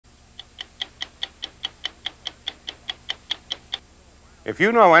If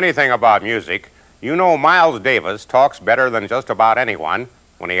you know anything about music, you know Miles Davis talks better than just about anyone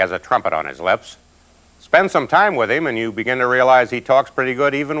when he has a trumpet on his lips. Spend some time with him and you begin to realize he talks pretty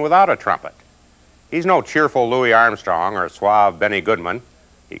good even without a trumpet. He's no cheerful Louis Armstrong or suave Benny Goodman.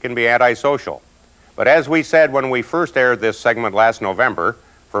 He can be antisocial. But as we said when we first aired this segment last November,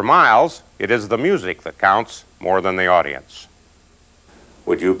 for Miles, it is the music that counts more than the audience.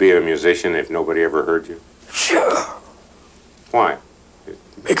 Would you be a musician if nobody ever heard you? Sure. Why?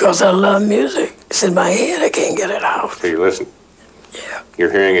 Because I love music. It's in my head. I can't get it out. So you listen? Yeah.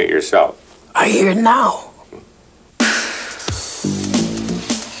 You're hearing it yourself? I hear it now.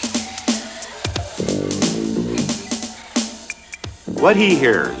 What he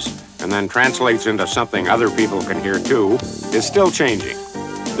hears, and then translates into something other people can hear too, is still changing.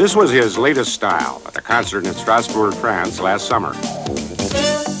 This was his latest style at a concert in Strasbourg, France last summer.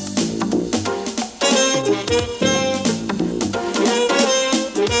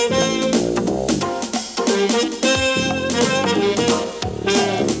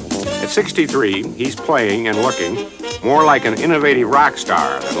 At 63, he's playing and looking more like an innovative rock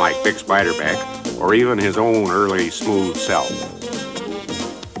star than like Bix Beiderbecke or even his own early smooth self.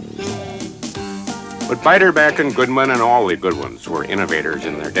 But Beiderbecke and Goodman and all the good ones were innovators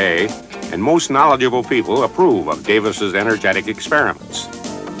in their day, and most knowledgeable people approve of Davis's energetic experiments.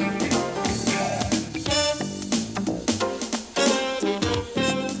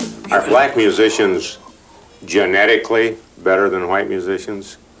 Are black musicians genetically better than white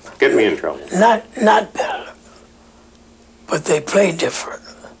musicians? Get me in trouble. Not better, but they play different.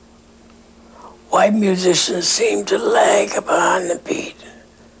 White musicians seem to lag behind the beat.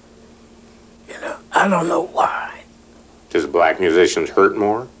 You know, I don't know why. Does black musicians hurt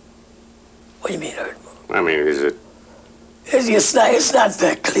more? What do you mean hurt more? I mean, is it? It's not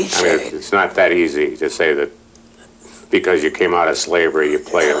that cliche. I mean, it's not that easy to say that because you came out of slavery, you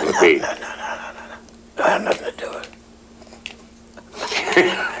play on the beat. No. I have nothing to do with it.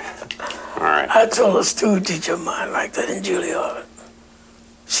 All right. I told a student teacher of mine like that in Juilliard.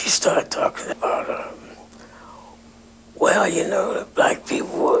 She started talking about, well, you know, the black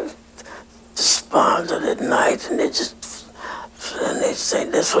people were despondent at night, and they say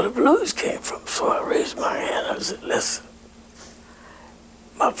that's where the blues came from. So I raised my hand. I said, listen,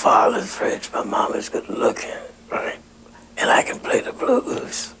 my father's rich, my mom is good looking, right? And I can play the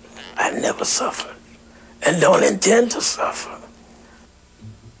blues. I never suffered and don't intend to suffer.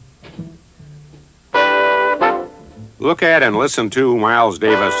 Look at and listen to Miles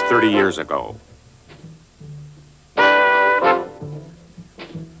Davis 30 years ago.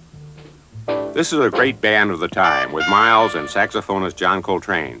 This is a great band of the time with Miles and saxophonist John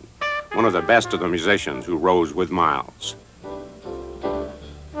Coltrane, one of the best of the musicians who rose with Miles.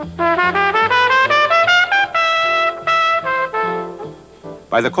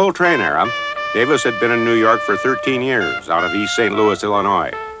 By the Coltrane era, Davis had been in New York for 13 years out of East St. Louis,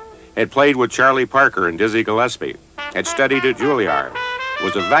 Illinois, had played with Charlie Parker and Dizzy Gillespie, had studied at Juilliard,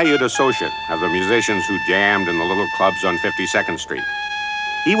 was a valued associate of the musicians who jammed in the little clubs on 52nd Street.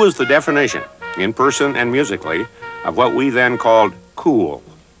 He was the definition, in person and musically, of what we then called cool.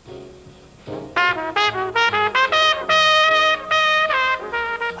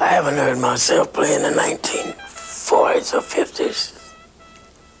 I haven't heard myself play in the 1940s or 50s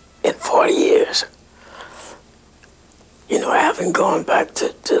in 40 years. You know, I haven't gone back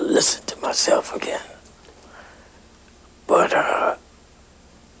to listen to myself again. But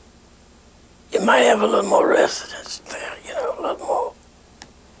you might have a little more resonance there, you know, a little more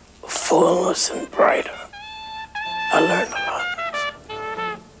fullness and brighter. I learned a lot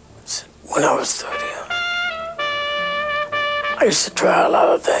when I was 30. I used to try a lot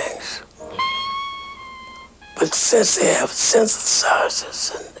of things. But since they have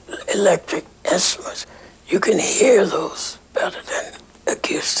synthesizers and electric instruments, you can hear those better than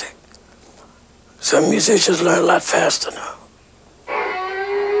acoustic. Some musicians learn a lot faster now.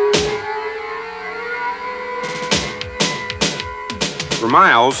 For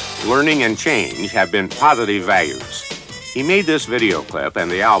Miles, learning and change have been positive values. He made this video clip and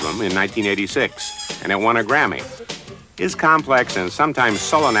the album in 1986, and it won a Grammy. His complex and sometimes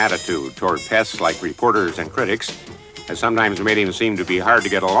sullen attitude toward pests like reporters and critics has sometimes made him seem to be hard to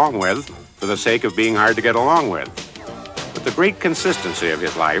get along with for the sake of being hard to get along with. But the great consistency of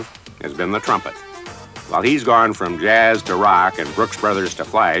his life has been the trumpet. While he's gone from jazz to rock and Brooks Brothers to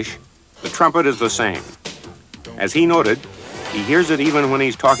Flash, the trumpet is the same. As he noted, he hears it even when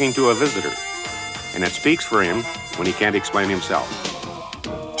he's talking to a visitor, and it speaks for him when he can't explain himself.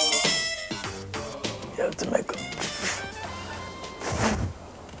 You have to make a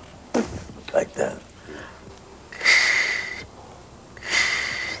like that.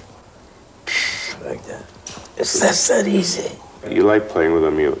 like that. That's that easy. You like playing with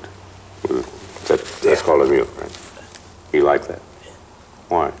a mute. That's called a mute, right? You like that? Yeah.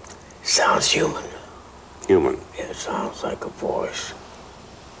 Why? Sounds human. Human. Yeah, it sounds like a voice.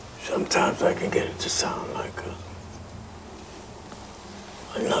 Sometimes I can get it to sound like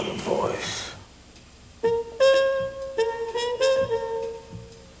another voice.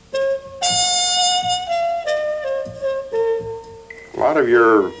 A lot of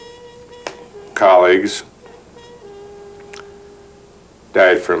your colleagues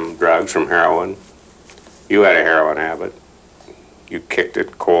died from drugs, from heroin. You had a heroin habit. You kicked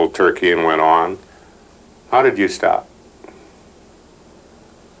it cold turkey and went on. How did you stop?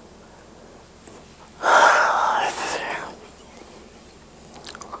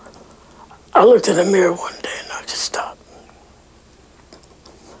 I looked in the mirror one day and I just stopped.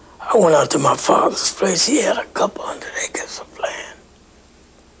 I went out to my father's place. He had a couple 100 acres of land.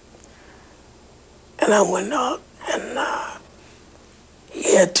 And I went out and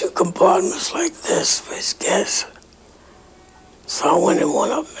he had 2 compartments like this for his gas. So I went in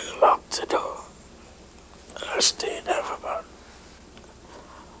one of them and locked the door. And I stayed there for about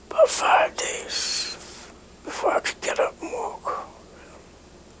 5 days before I could get up and walk.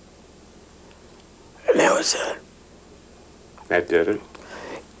 And that was it. That did it?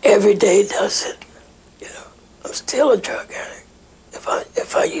 Every day does it. You know, I'm still a drug addict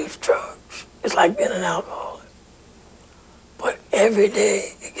if I use drugs. It's like being an alcoholic. But every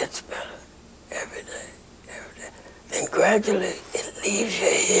day it gets better. Every day, every day. Then gradually it leaves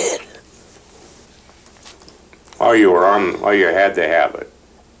your head. While you had the habit,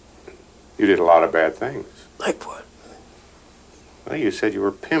 you did a lot of bad things. Like what? Well, you said you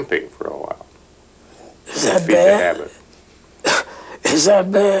were pimping for a while. Is that Beat bad? the habit. Is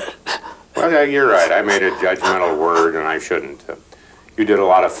that bad? Well, yeah, you're right. I made a judgmental word, and I shouldn't. You did a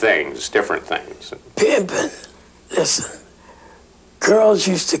lot of things, different things. Pimping. Listen, girls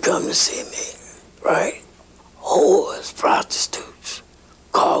used to come to see me, right? Whores, prostitutes,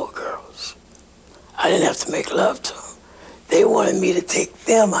 call girls. I didn't have to make love to them. They wanted me to take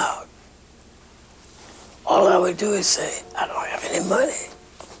them out. All I would do is say, I don't have any money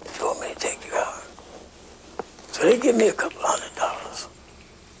if you want me to take you out. So they give me a couple $100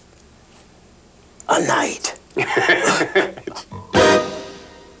 a night.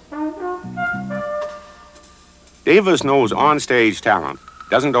 Davis knows on-stage talent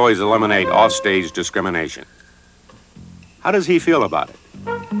doesn't always eliminate off-stage discrimination. How does he feel about it?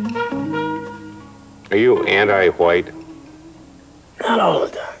 Are you anti-white? Not all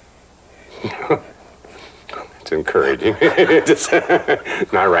the time. It's encouraging.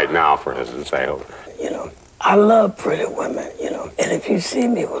 Not right now, for instance, I hope. You know, I love pretty women, you know. And if you see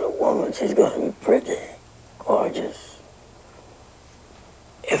me with a woman, she's going to be pretty, gorgeous.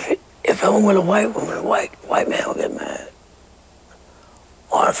 If I'm with a white woman, a white man will get mad.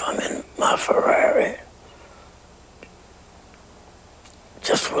 Or if I'm in my Ferrari,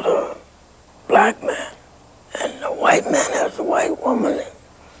 just with a black man, and a white man has a white woman, and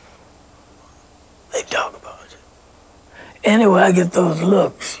they talk about it. Anyway, I get those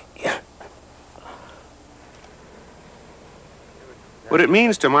looks. What it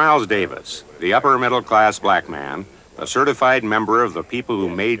means to Miles Davis, the upper middle class black man, a certified member of the people who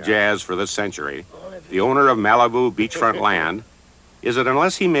made jazz for this century, the owner of Malibu beachfront land, is that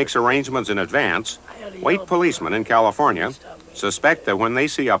unless he makes arrangements in advance, white policemen in California suspect that when they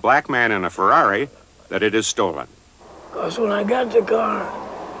see a black man in a Ferrari, that it is stolen. Because when I got the car,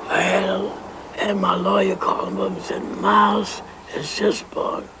 I had my lawyer call him up and said, Miles has just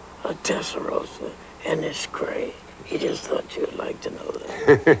bought a Testarossa and it's gray. He just thought you'd like to know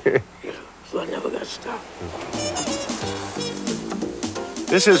that. You know, so I never got stopped.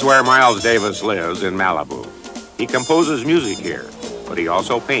 This is where Miles Davis lives in Malibu. He composes music here, but he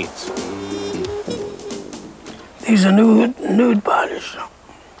also paints. These are nude bodies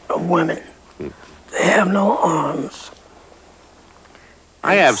of women. They have no arms.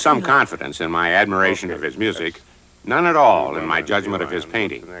 I have some confidence in my admiration of his music, none at all in my judgment of his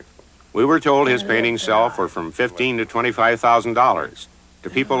painting. We were told his paintings sell for from $15,000 to $25,000 to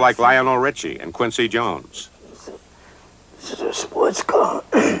people like Lionel Richie and Quincy Jones. This is a sports car.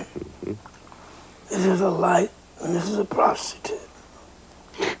 This is a light, and this is a prostitute.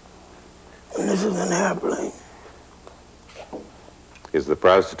 And this is an airplane. Is the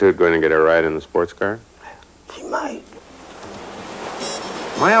prostitute going to get a ride in the sports car? She might.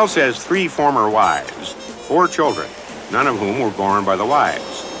 Miles has 3 former wives, 4 children, none of whom were born by the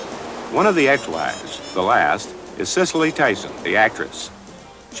wives. One of the ex-wives, the last, is Cicely Tyson, the actress.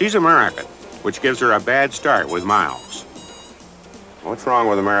 She's American, which gives her a bad start with Miles. What's wrong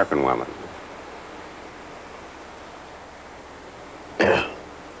with American women?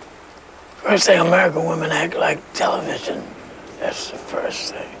 First thing, American women act like television. That's the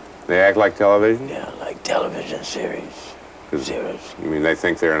first thing. They act like television? Yeah, like television series. You mean they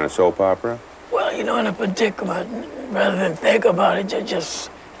think they're in a soap opera? Well, you know, in a predicament, rather than think about it, you just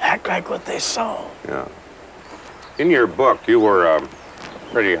act like what they saw. Yeah. In your book, you were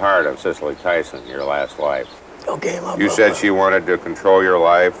pretty hard on Cicely Tyson, your last wife. Okay, my You said she wanted to control your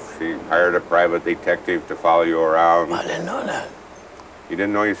life. She hired a private detective to follow you around. I didn't know that. You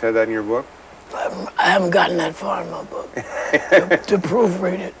didn't know you said that in your book? I haven't gotten that far in my book to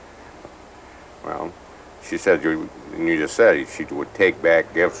proofread it. Well, she said, you just said she would take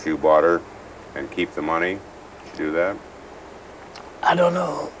back gifts you bought her and keep the money. Did she do that? I don't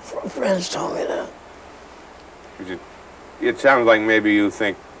know. Friends told me that. It sounds like maybe you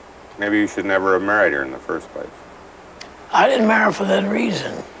think maybe you should never have married her in the first place. I didn't marry her for that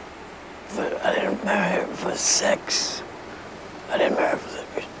reason. I didn't marry her for sex. I didn't marry her for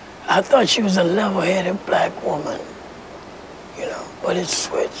that reason. I thought she was a level-headed black woman, you know, but it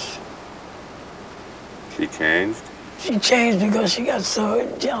switched. She changed? She changed because she got so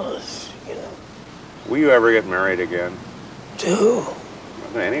jealous, you know. Will you ever get married again? To who?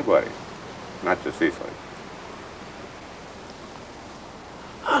 To anybody, not to Cicely.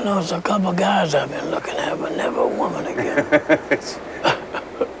 I know it's a couple guys I've been looking at, but never a woman again.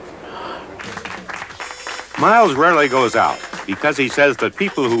 Miles rarely goes out because he says that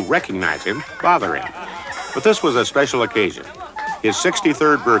people who recognize him bother him. But this was a special occasion, his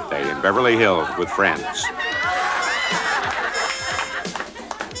 63rd birthday in Beverly Hills with friends.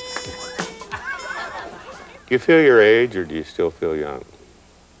 Do you feel your age, or do you still feel young?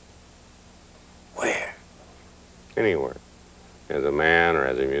 Where? Anywhere. As a man or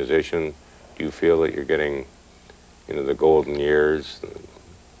as a musician, do you feel that you're getting into the golden years?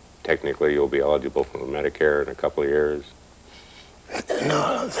 Technically, you'll be eligible for Medicare in a couple of years. No,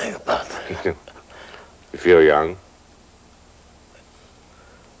 I don't think about that. You feel young?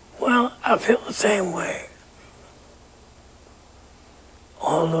 Well, I feel the same way.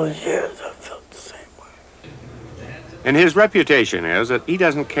 All those years, I felt the same way. And his reputation is that he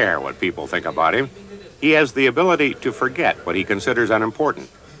doesn't care what people think about him. He has the ability to forget what he considers unimportant.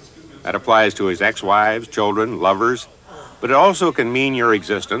 That applies to his ex-wives, children, lovers, but it also can mean your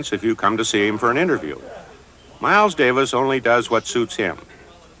existence if you come to see him for an interview. Miles Davis only does what suits him.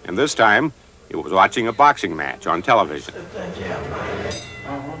 And this time, he was watching a boxing match on television.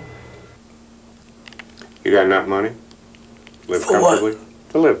 You got enough money? Live For comfortably? what?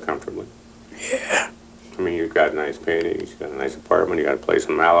 To live comfortably. Yeah. I mean, you've got nice paintings, you've got a nice apartment, you got a place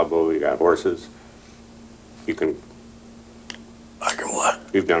in Malibu, you got horses. You can... I can what?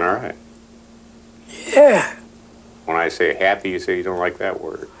 You've done all right. Yeah. When I say happy, you say you don't like that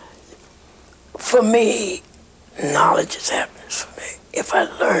word. For me, knowledge is happiness for me. If I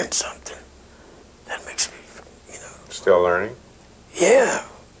learn something, that makes me, you know. Still learning? Yeah.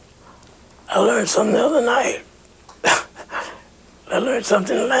 I learned something the other night. I learned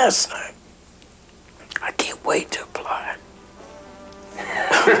something last night. I can't wait to apply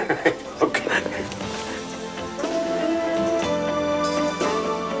it. Okay.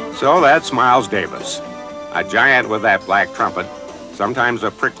 So that's Miles Davis, a giant with that black trumpet, sometimes a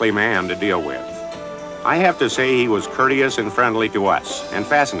prickly man to deal with. I have to say he was courteous and friendly to us, and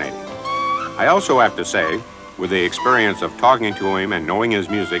fascinating. I also have to say, with the experience of talking to him and knowing his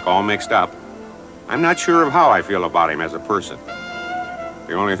music all mixed up, I'm not sure of how I feel about him as a person.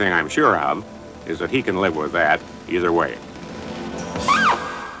 The only thing I'm sure of is that he can live with that either way.